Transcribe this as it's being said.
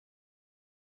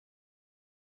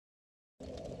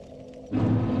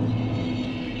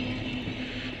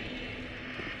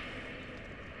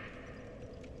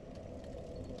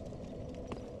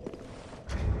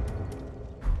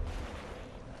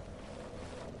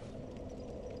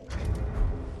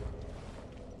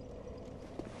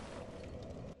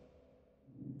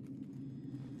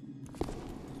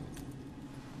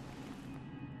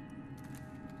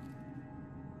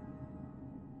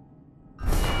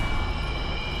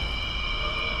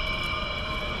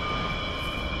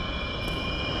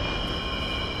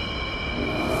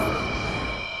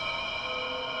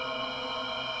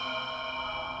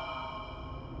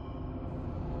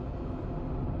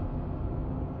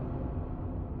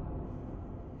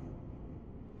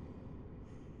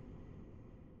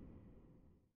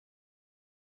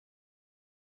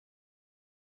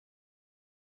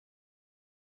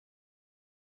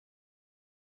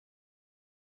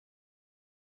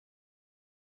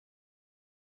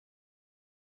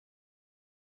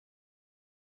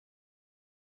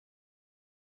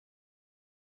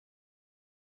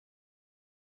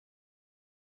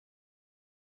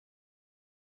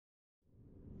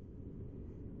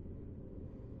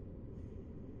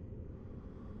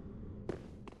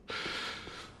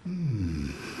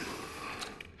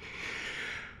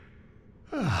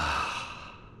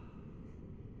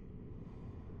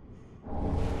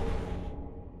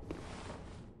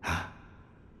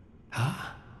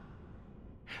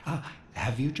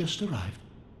Have you just arrived?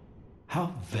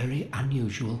 How very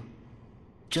unusual.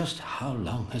 Just how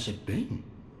long has it been?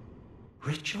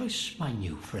 Rejoice, my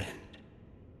new friend,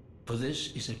 for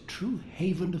this is a true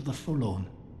haven of the forlorn,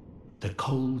 the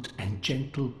cold and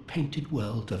gentle painted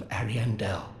world of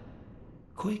Ariandel.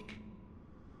 Quick,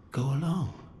 go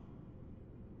along.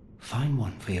 Find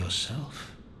one for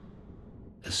yourself,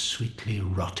 a sweetly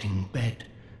rotting bed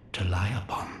to lie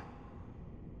upon.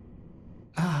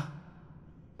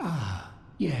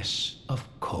 Yes, of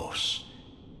course.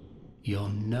 You're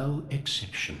no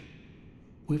exception.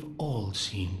 We've all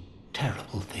seen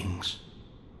terrible things.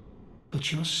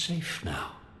 But you're safe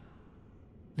now.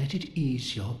 Let it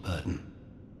ease your burden.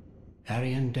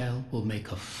 Ariandel will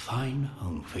make a fine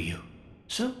home for you.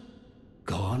 So,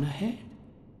 go on ahead.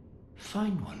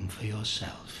 Find one for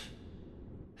yourself.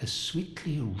 A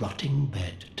sweetly rotting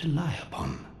bed to lie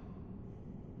upon.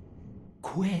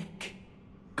 Quick,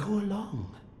 go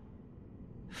along.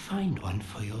 Find one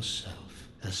for yourself,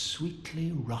 a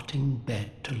sweetly rotting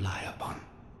bed to lie upon.